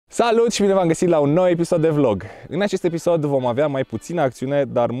Salut și bine v-am găsit la un nou episod de vlog. În acest episod vom avea mai puțină acțiune,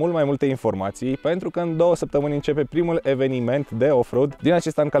 dar mult mai multe informații, pentru că în 2 săptămâni începe primul eveniment de off-road din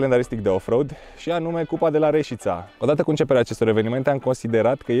acest an calendaristic de off-road, și anume Cupa de la Reșița. Odată cu începerea acestor evenimente am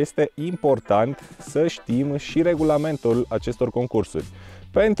considerat că este important să știm și regulamentul acestor concursuri,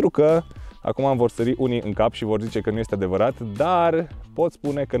 pentru că acum îmi vor sări unii în cap și vor zice că nu este adevărat, dar pot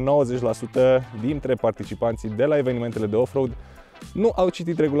spune că 90% dintre participanții de la evenimentele de off-road nu au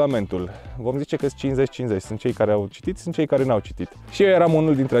citit regulamentul. Vom zice că sunt 50-50. Sunt cei care au citit, sunt cei care n-au citit. Și eu eram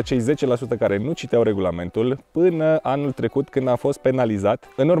unul dintre acei 10% care nu citeau regulamentul până anul trecut, când am fost penalizat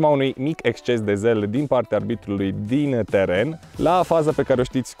în urma unui mic exces de zel din partea arbitrului din teren. La faza pe care o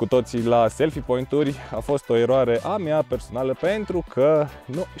știți cu toții, la selfie point-uri, a fost o eroare a mea personală, pentru că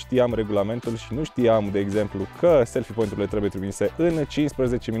nu știam regulamentul și nu știam, de exemplu, că selfie point-urile trebuie trimise în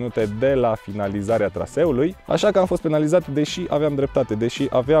 15 minute de la finalizarea traseului. Așa că am fost penalizat, deși aveam dreptate, deși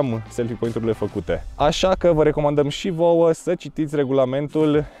aveam selfie point-urile făcute. Așa că vă recomandăm și vouă să citiți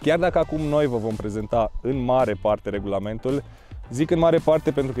regulamentul, chiar dacă acum noi vă vom prezenta în mare parte regulamentul. Zic în mare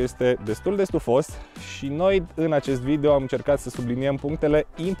parte pentru că este destul de stufos și noi în acest video am încercat să subliniem punctele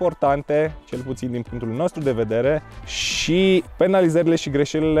importante, cel puțin din punctul nostru de vedere, și penalizările și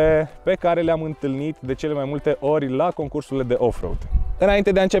greșelile pe care le-am întâlnit de cele mai multe ori la concursurile de off-road.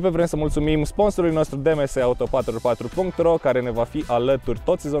 Înainte de a începe, vrem să mulțumim sponsorului nostru DMS-auto44.ro, care ne va fi alături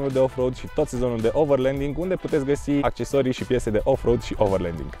tot sezonul de off-road și tot sezonul de overlanding, unde puteți găsi accesorii și piese de off-road și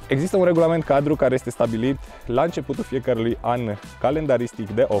overlanding. Există un regulament cadru care este stabilit la începutul fiecărui an calendaristic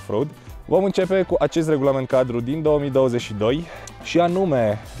de off-road. Vom începe cu acest regulament cadru din 2022 și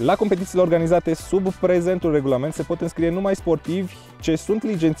anume, la competițiile organizate sub prezentul regulament se pot înscrie numai sportivi ce sunt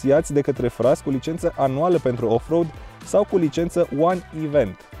licențiați de către FRAS cu licență anuală pentru off-road sau cu licență One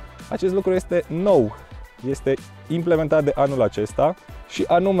Event. Acest lucru este nou, este implementat de anul acesta și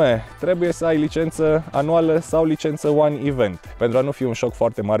anume, trebuie să ai licență anuală sau licență One Event. Pentru a nu fi un șoc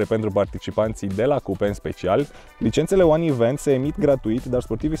foarte mare pentru participanții de la cupe în special, licențele One Event se emit gratuit, dar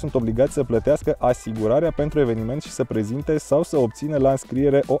sportivii sunt obligați să plătească asigurarea pentru eveniment și să prezinte sau să obțină la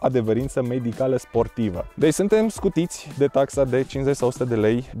înscriere o adeverință medicală sportivă. Deci suntem scutiți de taxa de 50 sau 100 de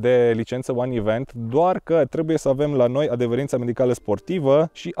lei de licență One Event, doar că trebuie să avem la noi adeverința medicală sportivă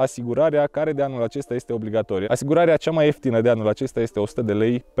și asigurarea, care de anul acesta este obligatorie. Asigurarea cea mai ieftină de anul acesta este 100 de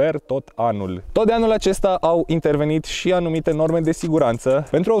lei per tot anul. Tot de anul acesta au intervenit și anumite norme de siguranță.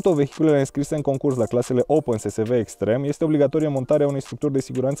 Pentru autovehiculele înscrise în concurs la clasele Open, SSV, Extrem, este obligatorie montarea unei structuri de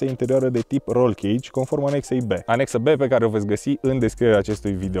siguranță interioară de tip roll cage, conform anexei B. Anexa B pe care o veți găsi în descrierea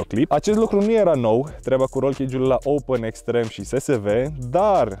acestui videoclip. Acest lucru nu era nou, treaba cu roll cage-ul la Open, Extrem și SSV,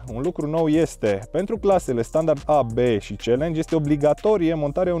 dar un lucru nou este, pentru clasele standard A, B și Challenge este obligatorie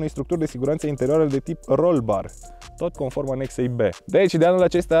montarea unei structuri de siguranță interioară de tip roll bar, tot conform anexei B. Deci de anul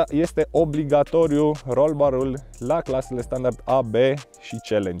acesta este obligatoriu roll bar-ul la clasele standard A, B și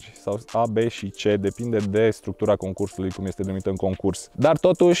Challenge, sau A, B și C, depinde de structura concursului, cum este numită în concurs. Dar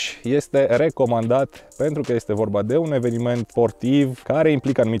totuși este recomandat, pentru că este vorba de un eveniment sportiv care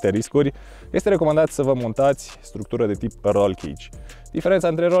implică anumite riscuri, este recomandat să vă montați structură de tip roll cage. Diferența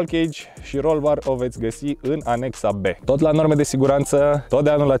între roll cage și roll bar o veți găsi în anexa B. Tot la norme de siguranță, tot de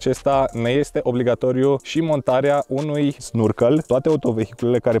anul acesta ne este obligatoriu și montarea unui snorkel. Toate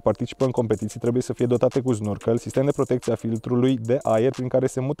autovehiculele care participă în competiții trebuie să fie dotate cu snorkel, sistem de protecție a filtrului de aer prin care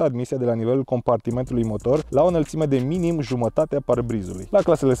se mută admisia de la nivelul compartimentului motor la o înălțime de minim jumătate a parbrizului. La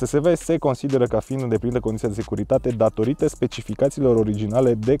clasele SSV se consideră ca fiind îndeplinite condiția de securitate datorită specificațiilor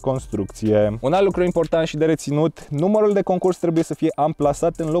originale de construcție. Un alt lucru important și de reținut, numărul de concurs trebuie să fie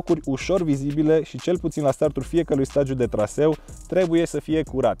amplasat în locuri ușor vizibile și cel puțin la startul fiecărui stagiu de traseu trebuie să fie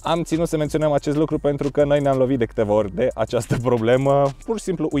curat. Am ținut să menționăm acest lucru pentru că noi ne-am lovit de câteva ori de această problemă. Pur și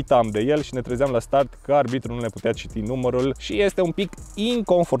simplu uitam de el și ne trezeam la start că arbitrul nu ne putea citi numărul și este un pic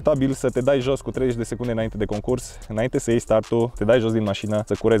inconfortabil să te dai jos cu 30 de secunde înainte de concurs, înainte să iei startul, te dai jos din mașină,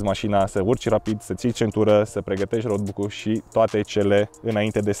 să curezi mașina, să urci rapid, să ții centură, să pregătești roadbook-ul și toate cele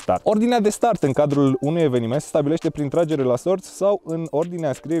înainte de start. Ordinea de start în cadrul unui eveniment se stabilește prin tragere la sorți sau în ordinea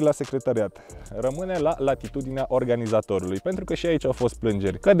înscrierii la secretariat. Rămâne la latitudinea organizatorului, pentru că și aici au fost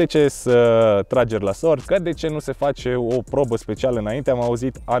plângeri. Că de ce să trageri la sorți, că de ce nu se face o probă specială înainte, am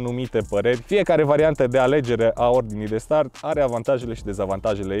auzit anumite păreri. Fiecare variantă de alegere a ordinii de start are avantajele și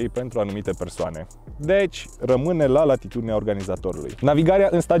dezavantajele ei pentru anumite persoane. Deci, rămâne la latitudinea organizatorului. Navigarea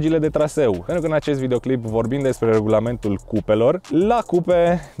în stagiile de traseu. Pentru că în acest videoclip vorbim despre regulamentul cupelor. La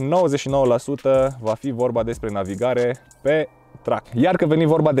cupe, 99% va fi vorba despre navigare pe track. Iar că veni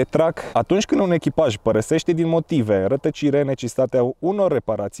vorba de track, atunci când un echipaj părăsește din motive, rătăcire, necesitatea unor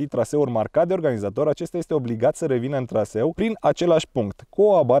reparații, traseul marcat de organizator, acesta este obligat să revină în traseu prin același punct, cu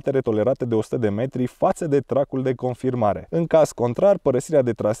o abatere tolerată de 100 de metri față de trackul de confirmare. În caz contrar, părăsirea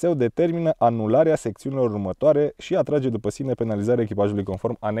de traseu determină anularea secțiunilor următoare și atrage după sine penalizarea echipajului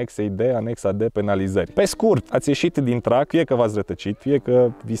conform anexei D, anexa D penalizări. Pe scurt, ați ieșit din track, fie că v-ați rătăcit, fie că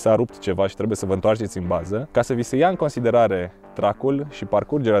vi s-a rupt ceva și trebuie să vă întoarceți în bază. Ca să vi se ia în considerare tracul și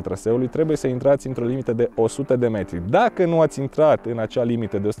parcurgerea traseului, trebuie să intrați într-o limită de 100 de metri. Dacă nu ați intrat în acea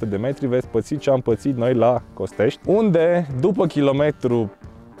limită de 100 de metri, veți păți ce am pățit noi la Costești, unde, după kilometru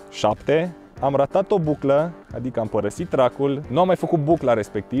 7, am ratat o buclă, adică am părăsit tracul, nu am mai făcut bucla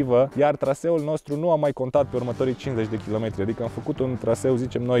respectivă, iar traseul nostru nu a mai contat pe următorii 50 de kilometri, adică am făcut un traseu,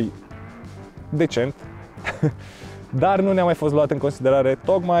 zicem noi, decent, dar nu ne-a mai fost luat în considerare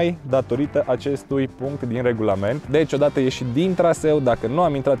tocmai datorită acestui punct din regulament. Deci, odată ieșit din traseu, dacă nu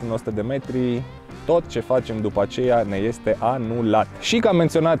am intrat în 100 de metri, tot ce facem după aceea ne este anulat. Și că am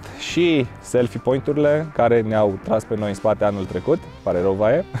menționat și selfie point-urile care ne-au tras pe noi în spate anul trecut, pare rău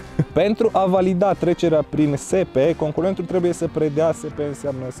vaie. Pentru a valida trecerea prin SP, concurentul trebuie să predea, SP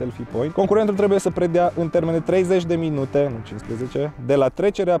înseamnă selfie point, concurentul trebuie să predea în termen de 30 de minute, nu 15, de la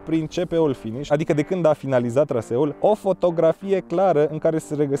trecerea prin CP-ul finish, adică de când a finalizat traseul, o fotografie clară în care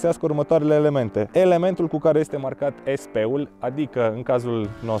se regăsească următoarele elemente. Elementul cu care este marcat SP-ul, adică în cazul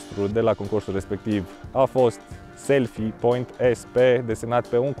nostru de la concursul respectiv a fost selfie point SP desenat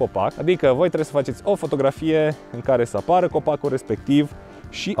pe un copac, adică voi trebuie să faceți o fotografie în care să apară copacul respectiv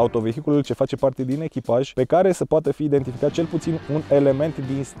și autovehiculul ce face parte din echipaj, pe care să poată fi identificat cel puțin un element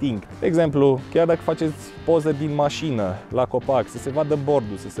distinct. De exemplu, chiar dacă faceți poză din mașină la copac, să se vadă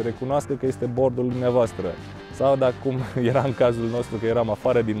bordul, să se recunoască că este bordul dumneavoastră. Sau dacă, cum era în cazul nostru, că eram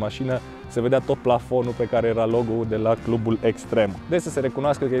afară din mașină, se vedea tot plafonul pe care era logo-ul de la clubul Extrem. Deci să se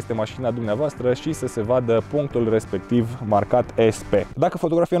recunoască că este mașina dumneavoastră și să se vadă punctul respectiv marcat SP. Dacă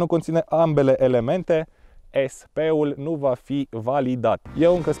fotografia nu conține ambele elemente, SP-ul nu va fi validat.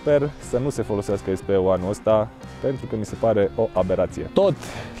 Eu încă sper să nu se folosească SP-ul anul ăsta, pentru că mi se pare o aberație. Tot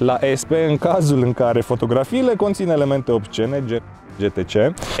la SP, în cazul în care fotografiile conțin elemente obscene, GTC,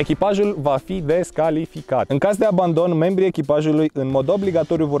 echipajul va fi descalificat. În caz de abandon, membrii echipajului în mod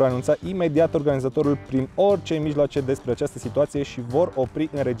obligatoriu vor anunța imediat organizatorul prin orice mijloace despre această situație și vor opri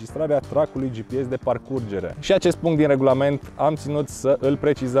înregistrarea trackului GPS de parcurgere. Și acest punct din regulament am ținut să îl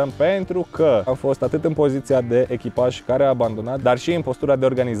precizăm pentru că am fost atât în poziția de echipaj care a abandonat, dar și în postura de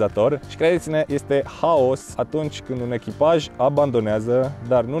organizator și credeți-ne, este haos atunci când un echipaj abandonează,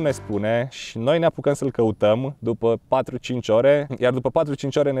 dar nu ne spune și noi ne apucăm să-l căutăm după 4-5 ore, iar după 4-5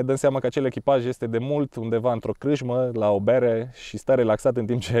 ore ne dăm seama că acel echipaj este de mult undeva într-o crâșmă, la o bere și stă relaxat în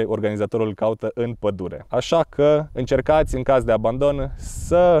timp ce organizatorul îl caută în pădure. Așa că încercați în caz de abandon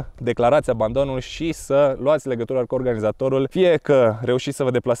să declarați abandonul și să luați legătura cu organizatorul, fie că reușiți să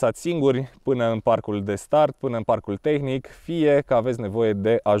vă deplasați singuri până în parcul de start, până în parcul tehnic, fie că aveți nevoie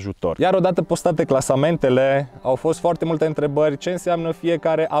de ajutor. Iar odată postate clasamentele, au fost foarte multe întrebări ce înseamnă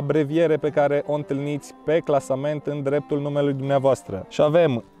fiecare abreviere pe care o întâlniți pe clasament în dreptul numelui dumneavoastră. Și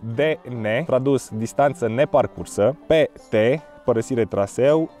avem DN, tradus distanță neparcursă, PT, părăsire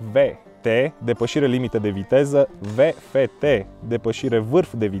traseu, VT, depășire limită de viteză, VFT, depășire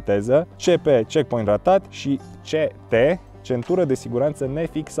vârf de viteză, CP, checkpoint ratat și CT, centură de siguranță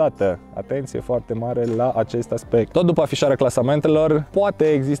nefixată. Atenție foarte mare la acest aspect. Tot după afișarea clasamentelor, poate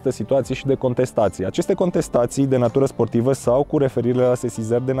există situații și de contestații. Aceste contestații de natură sportivă sau cu referire la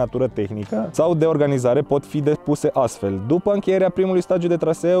sesizări de natură tehnică sau de organizare pot fi depuse astfel. După încheierea primului stagiu de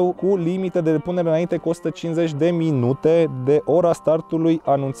traseu, cu limite de depunere înainte cu 150 de minute de ora startului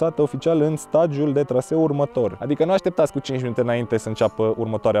anunțată oficial în stagiul de traseu următor. Adică nu așteptați cu 5 minute înainte să înceapă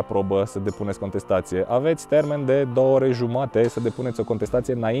următoarea probă să depuneți contestație. Aveți termen de 2 ore jumătate să depuneți o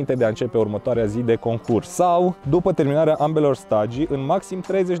contestație înainte de a începe următoarea zi de concurs. Sau, după terminarea ambelor stagii, în maxim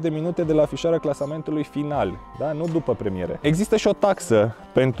 30 de minute de la afișarea clasamentului final, da? Nu după premiere. Există și o taxă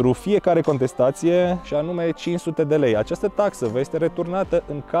pentru fiecare contestație și anume 500 de lei. Această taxă vă este returnată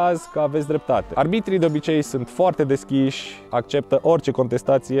în caz că aveți dreptate. Arbitrii de obicei sunt foarte deschiși, acceptă orice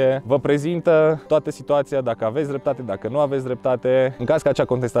contestație, vă prezintă toată situația, dacă aveți dreptate, dacă nu aveți dreptate. În caz că acea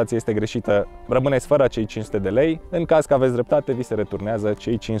contestație este greșită, rămâneți fără acei 500 de lei. În caz că aveți dreptate, vi se returnează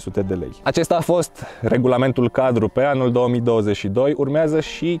cei 500 de lei. Acesta a fost regulamentul cadru pe anul 2022. Urmează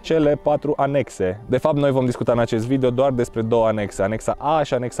și cele 4 anexe. De fapt, noi vom discuta în acest video doar despre 2 anexe, anexa A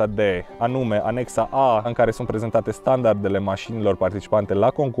și anexa D, anume anexa A în care sunt prezentate standardele mașinilor participante la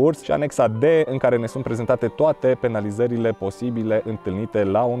concurs și anexa D în care ne sunt prezentate toate penalizările posibile întâlnite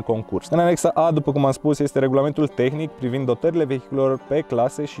la un concurs. În anexa A, după cum am spus, este regulamentul tehnic privind dotările vehiculelor pe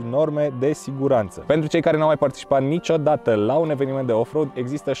clase și norme de siguranță. Pentru cei care nu au mai participat niciodată la un eveniment de off-road,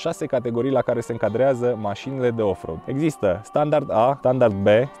 există 6 categorii la care se încadrează mașinile de off-road. Există standard A, standard B,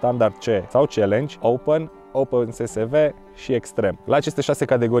 standard C sau challenge, open, Open SSV și extrem. La aceste 6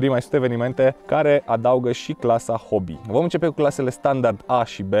 categorii mai sunt evenimente care adaugă și clasa hobby. Vom începe cu clasele standard A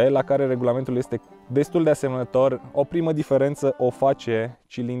și B, la care regulamentul este destul de asemănător. O primă diferență o face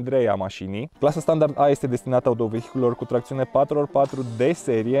cilindreia mașinii. Clasa standard A este destinată autovehiculelor cu tracțiune 4x4 de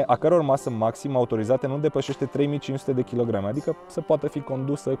serie, a căror masă maximă autorizată nu depășește 3500 de kg, adică să poată fi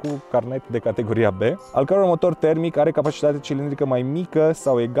condusă cu carnet de categoria B, al căror motor termic are capacitate cilindrică mai mică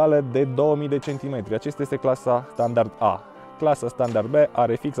sau egală de 2000 de cm. Acesta este clasa standard A. Clasa standard B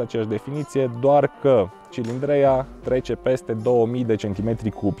are fix aceeași definiție, doar că cilindreia trece peste 2000 de centimetri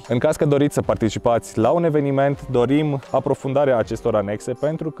cubi. În caz că doriți să participați la un eveniment, dorim aprofundarea acestor anexe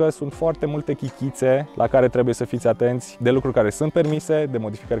pentru că sunt foarte multe chichițe la care trebuie să fiți atenți, de lucruri care sunt permise, de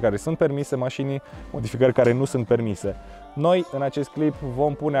modificări care sunt permise mașinii, modificări care nu sunt permise. Noi, în acest clip,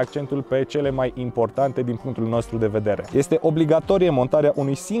 vom pune accentul pe cele mai importante din punctul nostru de vedere. Este obligatorie montarea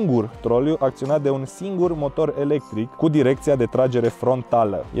unui singur troliu acționat de un singur motor electric cu direcția de tragere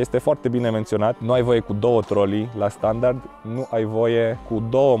frontală. Este foarte bine menționat, nu ai voie cu 2 trolii la standard, nu ai voie cu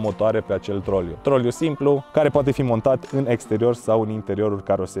 2 motoare pe acel troliu. Troliu simplu, care poate fi montat în exterior sau în interiorul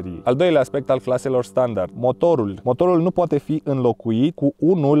caroseriei. Al doilea aspect al claselor standard, motorul. Motorul nu poate fi înlocuit cu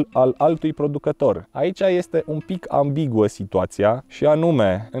unul al altui producător. Aici este un pic ambiguă situația și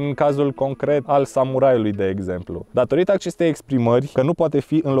anume, în cazul concret al samuraiului, de exemplu. Datorită acestei exprimări că nu poate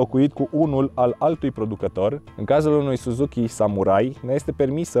fi înlocuit cu unul al altui producător, în cazul unui Suzuki Samurai ne este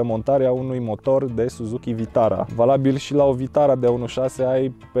permisă montarea unui motor de Suzuki Vitara. Valabil și la o Vitara de 1.6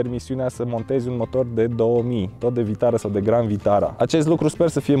 ai permisiunea să montezi un motor de 2000, tot de Vitara sau de Grand Vitara. Acest lucru sper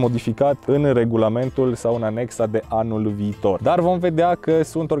să fie modificat în regulamentul sau în anexa de anul viitor. Dar vom vedea că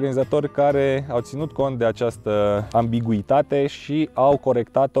sunt organizatori care au ținut cont de această ambiguitate și au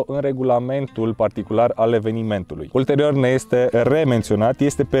corectat-o în regulamentul particular al evenimentului. Ulterior ne este remenționat,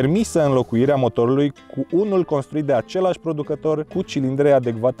 este permisă înlocuirea motorului cu unul construit de același producător cu cilindrei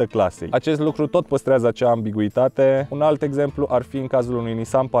adecvată clasei. Acest lucru tot păstrează acea ambiguitate. Un alt exemplu ar fi în cazul unui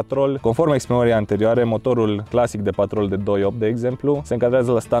Nissan Patrol. Conform exprimării anterioare, motorul clasic de Patrol de 2.8, de exemplu, se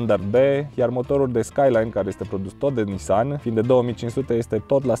încadrează la standard B, iar motorul de Skyline, care este produs tot de Nissan, fiind de 2500, este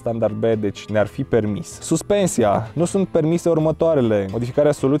tot la standard B, deci ne-ar fi permis. Suspensia. Nu sunt permise următoarele: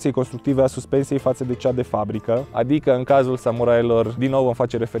 modificarea soluției constructive a suspensiei față de cea de fabrică, adică în cazul samurailor, din nou vom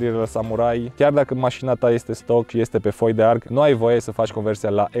face referire la samurai, chiar dacă mașina ta este stock și este pe foi de arc, nu ai voie să faci conversia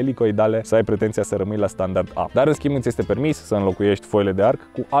la elicoidale, să ai pretenția să rămâi la standard A. Dar în schimb îți este permis să înlocuiești foile de arc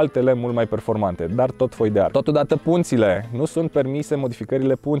cu altele mult mai performante, dar tot foi de arc. Totodată punțile. Nu sunt permise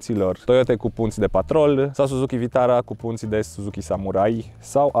modificările punților. Toyota cu punți de Patrol sau Suzuki Vitara cu punți de Suzuki Samurai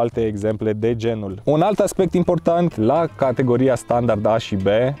sau alte exemple de genul. Un alt aspect important la categoria standard A și B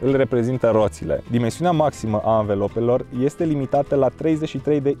îl reprezintă roțile. Dimensiunea maximă a anvelopelor este limitată la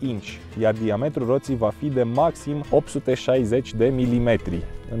 33 de inch, iar diametrul roții va fi de maxim 860 de milimetri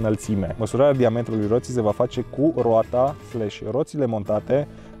înălțime. Măsurarea diametrului roții se va face cu roata / roțile montate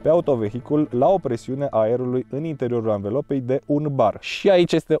pe autovehicul la o presiune a aerului în interiorul anvelopei de 1 bar. Și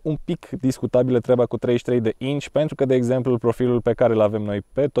aici este un pic discutabilă treaba cu 33 de inch, pentru că, de exemplu, profilul pe care îl avem noi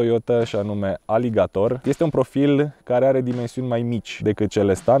pe Toyota, și anume Alligator, este un profil care are dimensiuni mai mici decât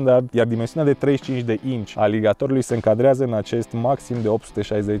cele standard, iar dimensiunea de 35 de inch a Alligatorului se încadrează în acest maxim de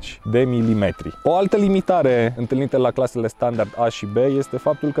 860 de milimetri. O altă limitare întâlnită la clasele standard A și B este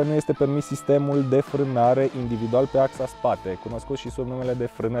faptul că nu este permis sistemul de frânare individual pe axa spate, cunoscut și sub numele de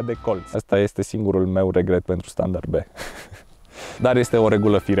frână de colț. Asta este singurul meu regret pentru standard B. Dar este o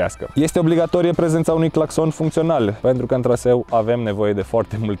regulă firească. Este obligatorie prezența unui claxon funcțional, pentru că în traseu avem nevoie de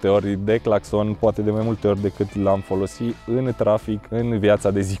foarte multe ori de claxon, poate de mai multe ori decât l-am folosit în trafic, în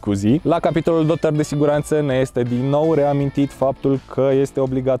viața de zi cu zi. La capitolul dotări de siguranță ne este din nou reamintit faptul că este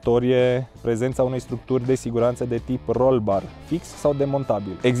obligatorie prezența unei structuri de siguranță de tip roll bar, fix sau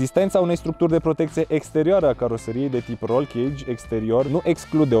demontabil. Existența unei structuri de protecție exterioară a caroseriei de tip roll cage exterior nu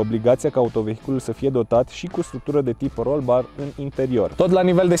exclude obligația ca autovehiculul să fie dotat și cu structură de tip roll bar în interior. Tot la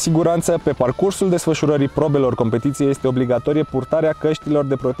nivel de siguranță, pe parcursul desfășurării probelor competiției este obligatorie purtarea căștilor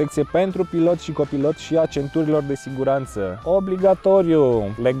de protecție pentru pilot și copilot și a centurilor de siguranță. Obligatoriu!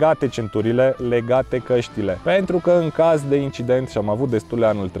 Legate centurile, legate căștile. Pentru că în caz de incident, și am avut destule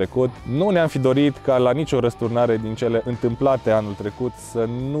anul trecut, nu ne-am fi dorit ca la nicio răsturnare din cele întâmplate anul trecut să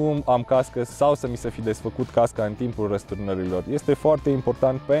nu am cască sau să mi se fi desfăcut casca în timpul răsturnărilor. Este foarte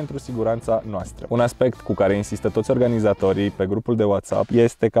important pentru siguranța noastră. Un aspect cu care insistă toți organizatorii pe grupul de WhatsApp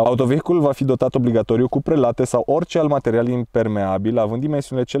este că autovehiculul va fi dotat obligatoriu cu prelate sau orice alt material impermeabil, având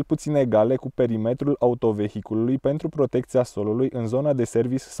dimensiunile cel puțin egale cu perimetrul autovehiculului pentru protecția solului în zona de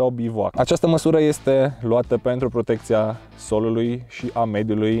service sau bivoac. Această măsură este luată pentru protecția solului și a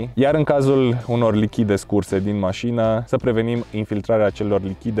mediului, iar în cazul unor lichide scurse din mașină, să prevenim infiltrarea acelor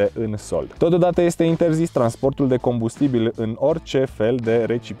lichide în sol. Totodată este interzis transportul de combustibil în orice fel de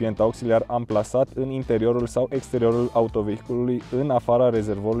recipient auxiliar amplasat în interiorul sau exteriorul autovehiculului în afara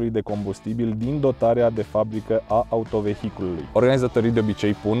rezervorului de combustibil din dotarea de fabrică a autovehiculului. Organizatorii de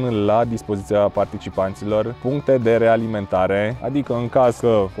obicei pun la dispoziția participanților puncte de realimentare, adică în caz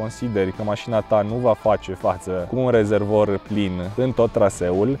că consideri că mașina ta nu va face față cu un rezervor plin în tot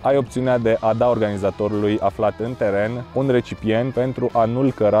traseul, ai opțiunea de a da organizatorului aflat în teren un recipient pentru a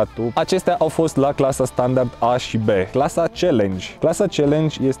nu-l căra tu. Acestea au fost la clasa standard A și B. Clasa Challenge. Clasa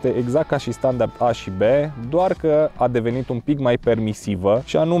Challenge este exact ca și standard A și B, doar că a devenit un pic mai permisivă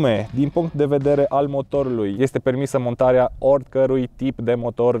și anume, din punct de vedere al motorului, este permisă montarea oricărui tip de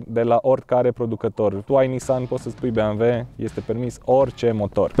motor de la oricare producător. Tu ai Nissan, poți să spui BMW, este permis orice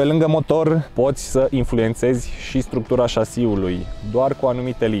motor. Pe lângă motor, poți să influențezi și structura șasiului, doar cu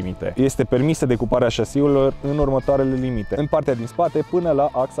anumite limite. Este permisă decuparea șasiului în următoarele limite. În partea din spate până la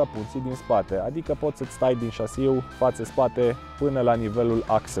axa punții din spate, adică poți să-ți stai din șasiu față-spate până la nivelul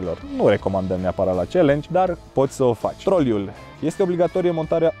axelor. Nu recomandăm neapărat la challenge, dar poți să o faci. Troliul. Este obligatorie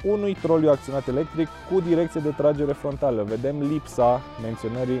montarea unui troliu acționat electric cu direcție de tragere frontală. Vedem lipsa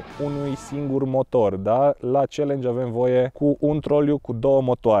menționării unui singur motor, da? La challenge avem voie cu un troliu cu două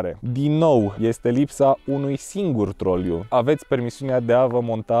motoare. Din nou, este lipsa unui singur troliu. Aveți permisiunea de a vă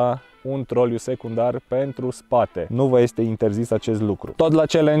monta un troliu secundar pentru spate. Nu vă este interzis acest lucru. Tot la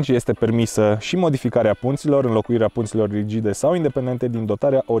challenge este permisă și modificarea punților, înlocuirea punților rigide sau independente din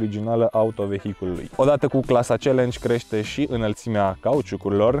dotarea originală a autovehiculului. Odată cu clasa challenge crește și înălțimea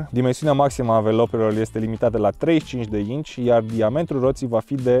cauciucurilor. Dimensiunea maximă a velopelor este limitată la 35 de inci, iar diametrul roții va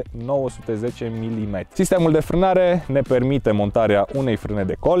fi de 910 mm. Sistemul de frânare ne permite montarea unei frâne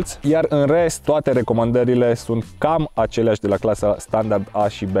de colț, iar în rest toate recomandările sunt cam aceleași de la clasa standard A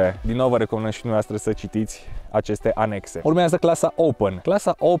și B. Din nou vă recomand și dumneavoastră să citiți aceste anexe. Urmează clasa Open.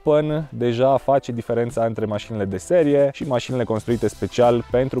 Clasa Open deja face diferența între mașinile de serie și mașinile construite special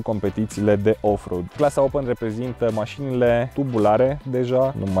pentru competițiile de off-road. Clasa Open reprezintă mașinile tubulare,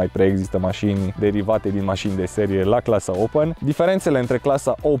 deja nu mai prea există mașini derivate din mașini de serie la clasa Open. Diferențele între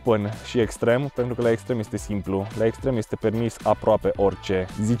clasa Open și Extrem, pentru că la Extrem este simplu, la Extrem este permis aproape orice.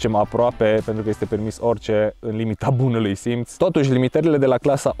 Zicem aproape pentru că este permis orice în limita bunului simț. Totuși, limitările de la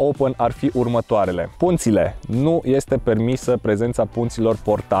clasa Open ar fi următoarele. Punțile. Nu este permisă prezența punților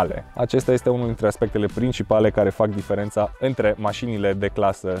portale. Acesta este unul dintre aspectele principale care fac diferența între mașinile de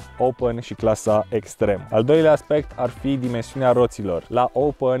clasă Open și clasa Extrem. Al doilea aspect ar fi dimensiunea roților. La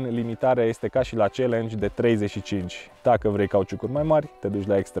Open, limitarea este ca și la Challenge de 35. Dacă vrei cauciucuri mai mari, te duci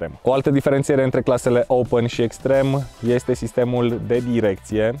la Extrem. O altă diferențiere între clasele Open și Extrem este sistemul de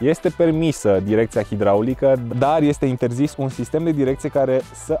direcție. Este permisă direcția hidraulică, dar este interzis un sistem de direcție care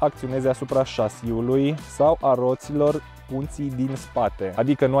să acționeze asupra șasiului sau a roților punții din spate.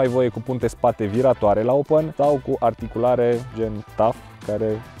 Adică nu ai voie cu punte spate viratoare la Open sau cu articulare gen TAF,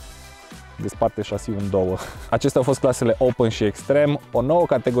 care desparte șasiul în două. Acestea au fost clasele Open și Extrem. O nouă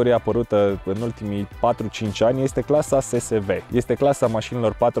categorie apărută în ultimii 4-5 ani este clasa SSV. Este clasa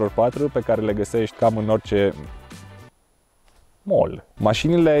mașinilor 4x4 pe care le găsești cam în orice mall.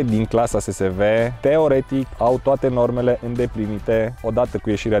 Mașinile din clasa SSV, teoretic, au toate normele îndeplinite odată cu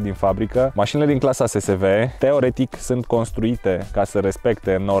ieșirea din fabrică. Mașinile din clasa SSV, teoretic, sunt construite ca să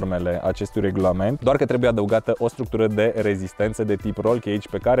respecte normele acestui regulament, doar că trebuie adăugată o structură de rezistență de tip roll cage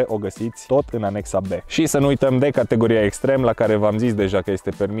pe care o găsiți tot în anexa B. Și să nu uităm de categoria Extrem, la care v-am zis deja că este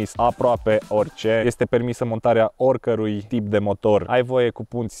permis aproape orice. Este permisă montarea oricărui tip de motor. Ai voie cu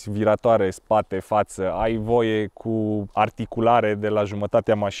punți viratoare spate, față, ai voie cu articulare clare de la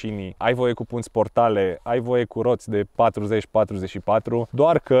jumătatea mașinii, ai voie cu punți portale, ai voie cu roți de 40-44,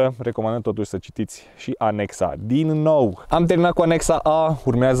 doar că recomandăm totuși să citiți și anexa. Din nou, am terminat cu anexa A,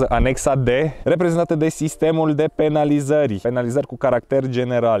 urmează anexa D, reprezentată de sistemul de penalizări. Penalizări cu caracter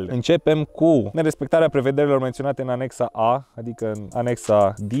general. Începem cu nerespectarea prevederilor menționate în anexa A, adică în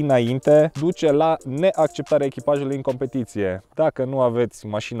anexa dinainte, duce la neacceptarea echipajului în competiție. Dacă nu aveți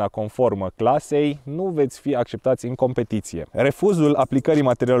mașina conformă clasei, nu veți fi acceptați în competiție. Refuzul aplicării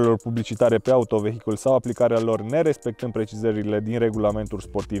materialelor publicitare pe autovehicul sau aplicarea lor nerespectând precizările din regulamentul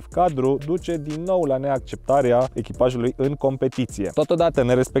sportiv cadru duce din nou la neacceptarea echipajului în competiție. Totodată,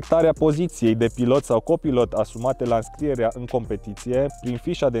 nerespectarea poziției de pilot sau copilot asumate la înscrierea în competiție prin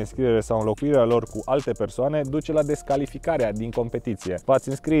fișa de înscriere sau înlocuirea lor cu alte persoane duce la descalificarea din competiție. V-ați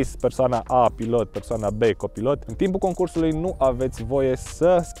înscris persoana A pilot, persoana B copilot, în timpul concursului nu aveți voie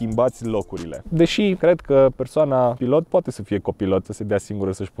să schimbați locurile. Deși cred că persoana pilot poate să fie copilot, să se dea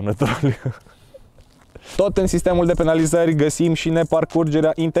singură să-și pună troli. Tot în sistemul de penalizări găsim și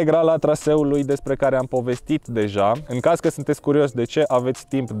neparcurgerea integrală a traseului despre care am povestit deja. În caz că sunteți curios de ce aveți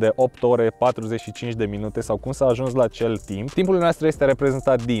timp de 8 ore 45 de minute sau cum s-a ajuns la acel timp, timpul nostru este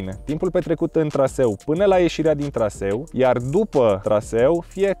reprezentat din timpul petrecut în traseu până la ieșirea din traseu, iar după traseu,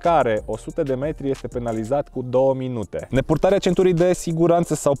 fiecare 100 de metri este penalizat cu 2 minute. Nepurtarea centurii de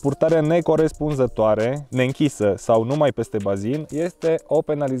siguranță sau purtarea necorespunzătoare, neînchisă sau numai peste bazin, este o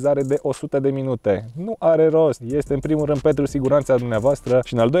penalizare de 100 de minute. Nu are rost. Este în primul rând pentru siguranța dumneavoastră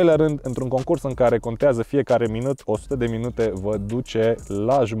și în al doilea rând, într-un concurs în care contează fiecare minut, 100 de minute vă duce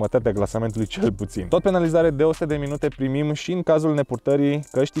la jumătatea clasamentului cel puțin. Tot penalizare de 100 de minute primim și în cazul nepurtării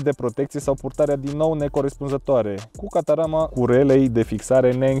căștii de protecție sau purtarea din nou necorespunzătoare, cu catarama curelei de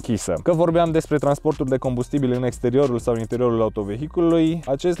fixare neînchisă. Că vorbeam despre transportul de combustibil în exteriorul sau în interiorul autovehiculului,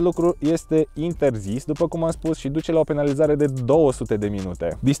 acest lucru este interzis, după cum am spus, și duce la o penalizare de 200 de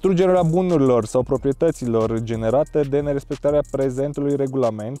minute. Distrugerea bunurilor sau proprietăților generate de nerespectarea prezentului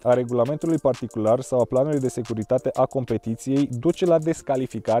regulament, a regulamentului particular sau a planului de securitate a competiției duce la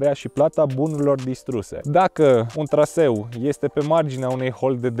descalificarea și plata bunurilor distruse. Dacă un traseu este pe marginea unei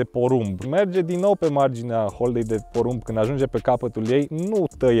holde de porumb, merge din nou pe marginea holdei de porumb când ajunge pe capătul ei, nu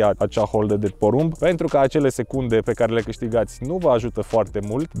tăia acea holdă de porumb, pentru că acele secunde pe care le câștigați nu vă ajută foarte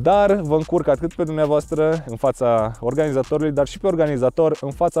mult, dar vă încurcă atât pe dumneavoastră în fața organizatorului, dar și pe organizator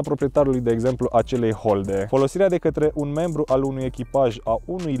în fața proprietarului, de exemplu, acelei holde. Folosirea de către un membru al unui echipaj a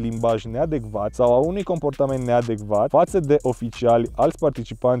unui limbaj neadecvat sau a unui comportament neadecvat față de oficiali, alți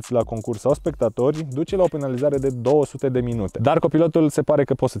participanți la concurs sau spectatori duce la o penalizare de 200 de minute. Dar copilotul se pare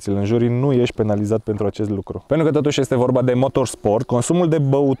că poți să ți-l înjuri, nu ești penalizat pentru acest lucru. Pentru că totuși este vorba de motorsport, consumul de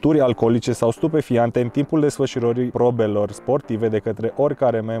băuturi alcoolice sau stupefiante în timpul desfășurării probelor sportive de către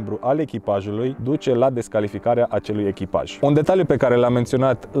oricare membru al echipajului duce la descalificarea acelui echipaj. Un detaliu pe care l-am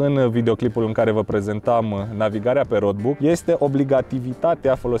menționat în videoclipul în care vă prezentam navigarea pe roadbook este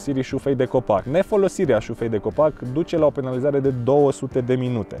obligativitatea folosirii șufei de copac. Nefolosirea șufei de copac duce la o penalizare de 200 de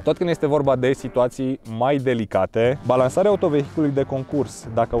minute. Tot când este vorba de situații mai delicate, balansarea autovehiculului de concurs,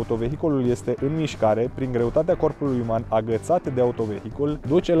 dacă autovehiculul este în mișcare, prin greutatea corpului uman agățat de autovehicul,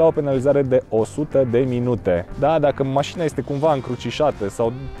 duce la o penalizare de 100 de minute. Da, dacă mașina este cumva încrucișată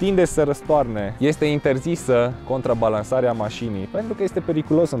sau tinde să răstoarne, este interzisă contrabalansarea mașinii, pentru că este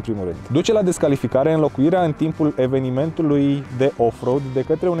periculos în primul rând. Duce la descalificare înlocuirea în timpul evenimentului de off-road de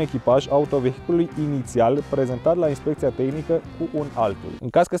către un echipaj autovehiculului inițial prezentat la inspecția tehnică cu un altul. În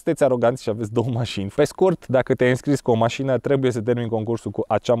caz că sunteți aroganți și aveți două mașini, pe scurt, dacă te-ai înscris cu o mașină, trebuie să termini concursul cu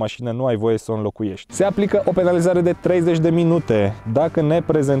acea mașină, nu ai voie să o înlocuiești. Se aplică o penalizare de 30 de minute dacă ne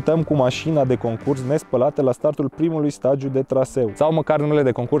prezentăm cu mașina de concurs nespălată la startul primului stagiu de traseu, sau măcar numele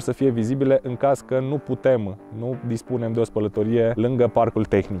de concurs să fie vizibile în caz că nu dispunem de o spălătorie lângă parcul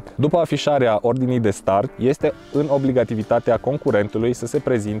tehnic. După afișarea ordinii de start, este în obligativitatea concurentului să se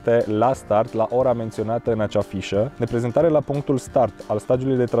prezinte la start la ora menționată în acea fișă. Neprezentare la punctul start al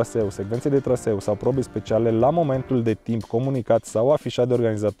stagiului de traseu, secvențe de traseu sau probe speciale la momentul de timp comunicat sau afișat de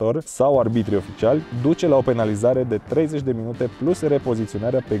organizator sau arbitri oficiali duce la o penalizare de 30 de minute plus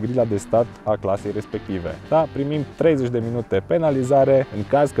repoziționarea pe grila de start a clasei respective. Da, primim 30 de minute penalizare în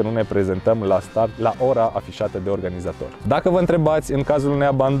caz că nu ne prezentăm la start la ora afișată de organizator. Dacă vă întrebați în cazul unui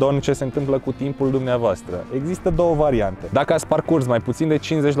abandon ce se întâmplă cu timpul timpul dumneavoastră. Există două variante. Dacă ați parcurs mai puțin de 50%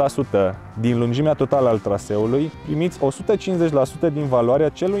 din lungimea totală al traseului, primiți 150% din valoarea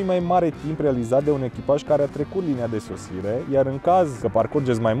celui mai mare timp realizat de un echipaj care a trecut linia de sosire, iar în caz că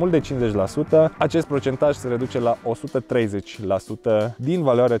parcurgeți mai mult de 50%, acest procentaj se reduce la 130% din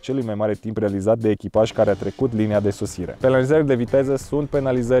valoarea celui mai mare timp realizat de echipaj care a trecut linia de sosire. Penalizările de viteză sunt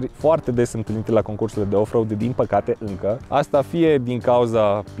penalizări foarte des întâlnite la concursurile de off-road, din păcate încă. Asta fie din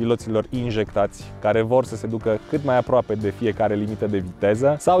cauza piloților injectați, care vor să se ducă cât mai aproape de fiecare limită de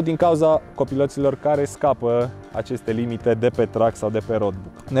viteză, sau din cauza copiloților care scapă aceste limite de pe track sau de pe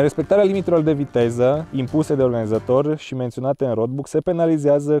roadbook. Nerespectarea limitelor de viteză impuse de organizator și menționate în roadbook se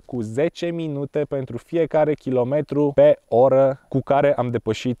penalizează cu 10 minute pentru fiecare kilometru pe oră cu care am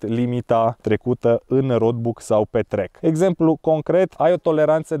depășit limita trecută în roadbook sau pe track. Exemplu concret, ai o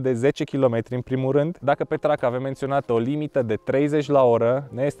toleranță de 10 km în primul rând. Dacă pe track avem menționată o limită de 30 la oră,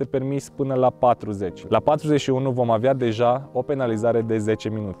 ne este permis până la 40. La 41 vom avea deja o penalizare de 10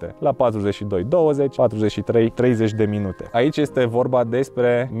 minute. La 42, 20, 43, 30 de minute. Aici este vorba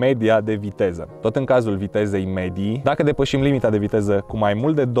despre media de viteză. Tot în cazul vitezei medii, dacă depășim limita de viteză cu mai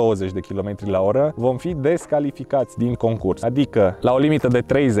mult de 20 de km la oră, vom fi descalificați din concurs. Adică, la o limită de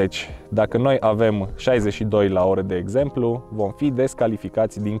 30, dacă noi avem 62 la oră, de exemplu, vom fi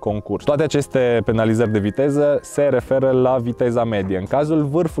descalificați din concurs. Toate aceste penalizări de viteză se referă la viteza medie. În cazul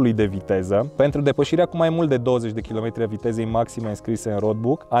vârfului de viteză, pentru depășirea cu mai mult de 20 de km a vitezei maxime înscrise în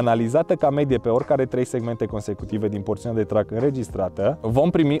roadbook, analizată ca medie pe oricare 3 segmente consecutive din porțiunea de track înregistrată, vom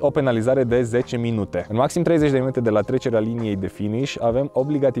primi o penalizare de 10 minute. În maxim 30 de minute de la trecerea liniei de finish, avem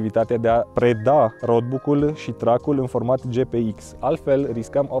obligativitatea de a preda roadbook-ul și track-ul în format GPX. Altfel,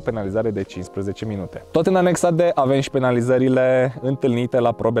 riscăm o penalizare de 15 minute. Tot în anexa D avem și penalizările întâlnite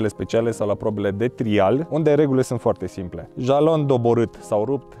la probele speciale sau la probele de trial, unde regulile sunt foarte simple. Jalon doborât sau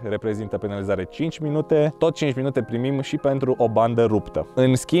rupt reprezintă penalizare 5 minute, tot 5 minute primim și pentru o bandă ruptă.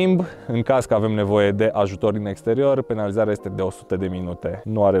 În schimb, în caz că avem nevoie de ajutor din exterior, penalizarea este de 100 de minute.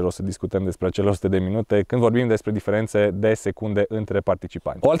 Nu are rost să discutăm despre acele 100 de minute când vorbim despre diferențe de secunde între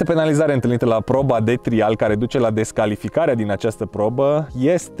participanți. O altă penalizare întâlnită la proba de trial, care duce la descalificarea din această probă,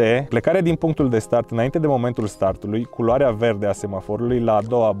 este plecarea din punctul de start înainte de momentul startului. Culoarea verde a semaforului la a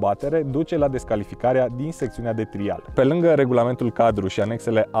doua batere duce la descalificarea din secțiunea de trial. Pe lângă regulamentul cadru și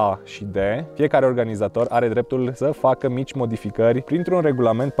anexele A și D, fiecare organizator are dreptul să facă mici modificări printr-un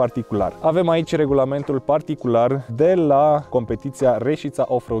regulament particular. Avem aici regulamentul particular de la competiția Reșița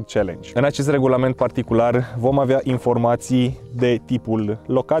Offroad Challenge. În acest regulament particular vom avea informații de tipul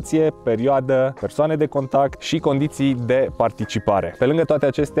locație, perioadă, persoane de contact și condiții de participare. Pe lângă toate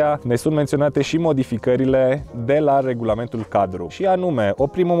acestea, ne sunt menționate și modificările de la regulamentul cadru. Și anume, o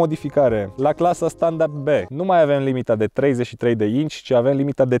primă modificare, la clasa standard B, nu mai avem limita de 33 de inch, ci avem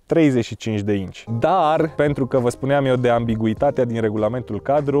limita de 35 de inch. Dar, pentru că vă spuneam eu de ambiguitatea din regulamentul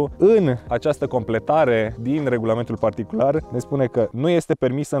cadru, în această completare din regulamentul particular ne spune că nu este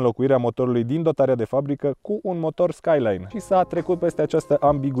permisă înlocuirea motorului din dotarea de fabrică cu un motor Skyline și s-a trecut peste această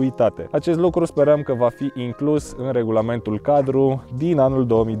ambiguitate. Acest lucru sperăm că va fi inclus în regulamentul cadru din anul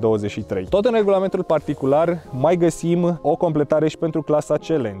 2023. Tot în regulamentul particular mai găsim o completare și pentru clasa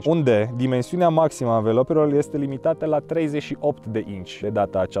Challenge, unde dimensiunea maximă a înveloperelor este limitată la 38 de inch. De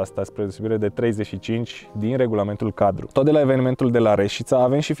data aceasta, spre deosebire de 35 din regulamentul cadru. Tot de la evenimentul de la Reșița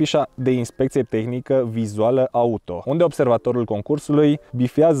avem și fișa de inspecție tehnică vizuală auto, unde observatorul concursului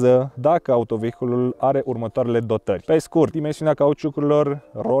bifează dacă autovehiculul are următoarele dotări. Pe scurt, dimensiunea cauciucurilor,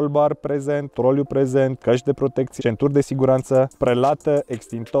 roll bar prezent, troliu prezent, căști de protecție, centuri de siguranță, prelată,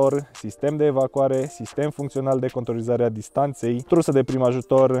 extintor, sistem de evacuare, sistem funcțional de contorizare a distanței, trusă de prim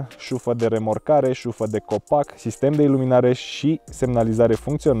ajutor, șufă de remorcare, șufă de copac, sistem de iluminare și semnalizare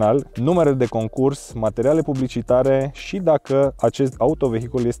funcțional, numere de concurs, materiale publicitare și dacă acest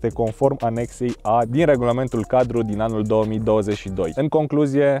autovehicul este conform anexei A din regulamentul cadru din anul 2022. În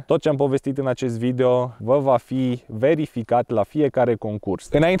concluzie, tot ce am povestit în acest video vă va fi verificat la fiecare concurs.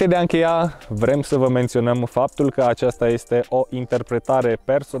 Înainte de a încheia, vrem să vă menționăm faptul că aceasta este o interpretare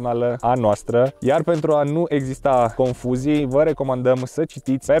personală a noastră, iar pentru a nu exista confuzii, vă recomandăm să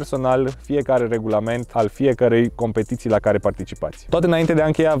citiți personal fiecare regulament al fiecărei competiții la care participați. Tot înainte de a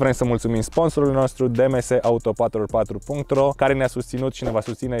încheia, vrem să mulțumim sponsorul nostru dmsauto4x4.ro, care ne-a susținut și ne va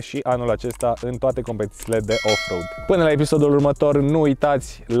susține și anul acesta în toate competițiile de off-road. Până la episodul următor, nu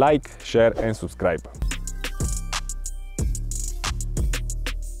uitați like, share and subscribe.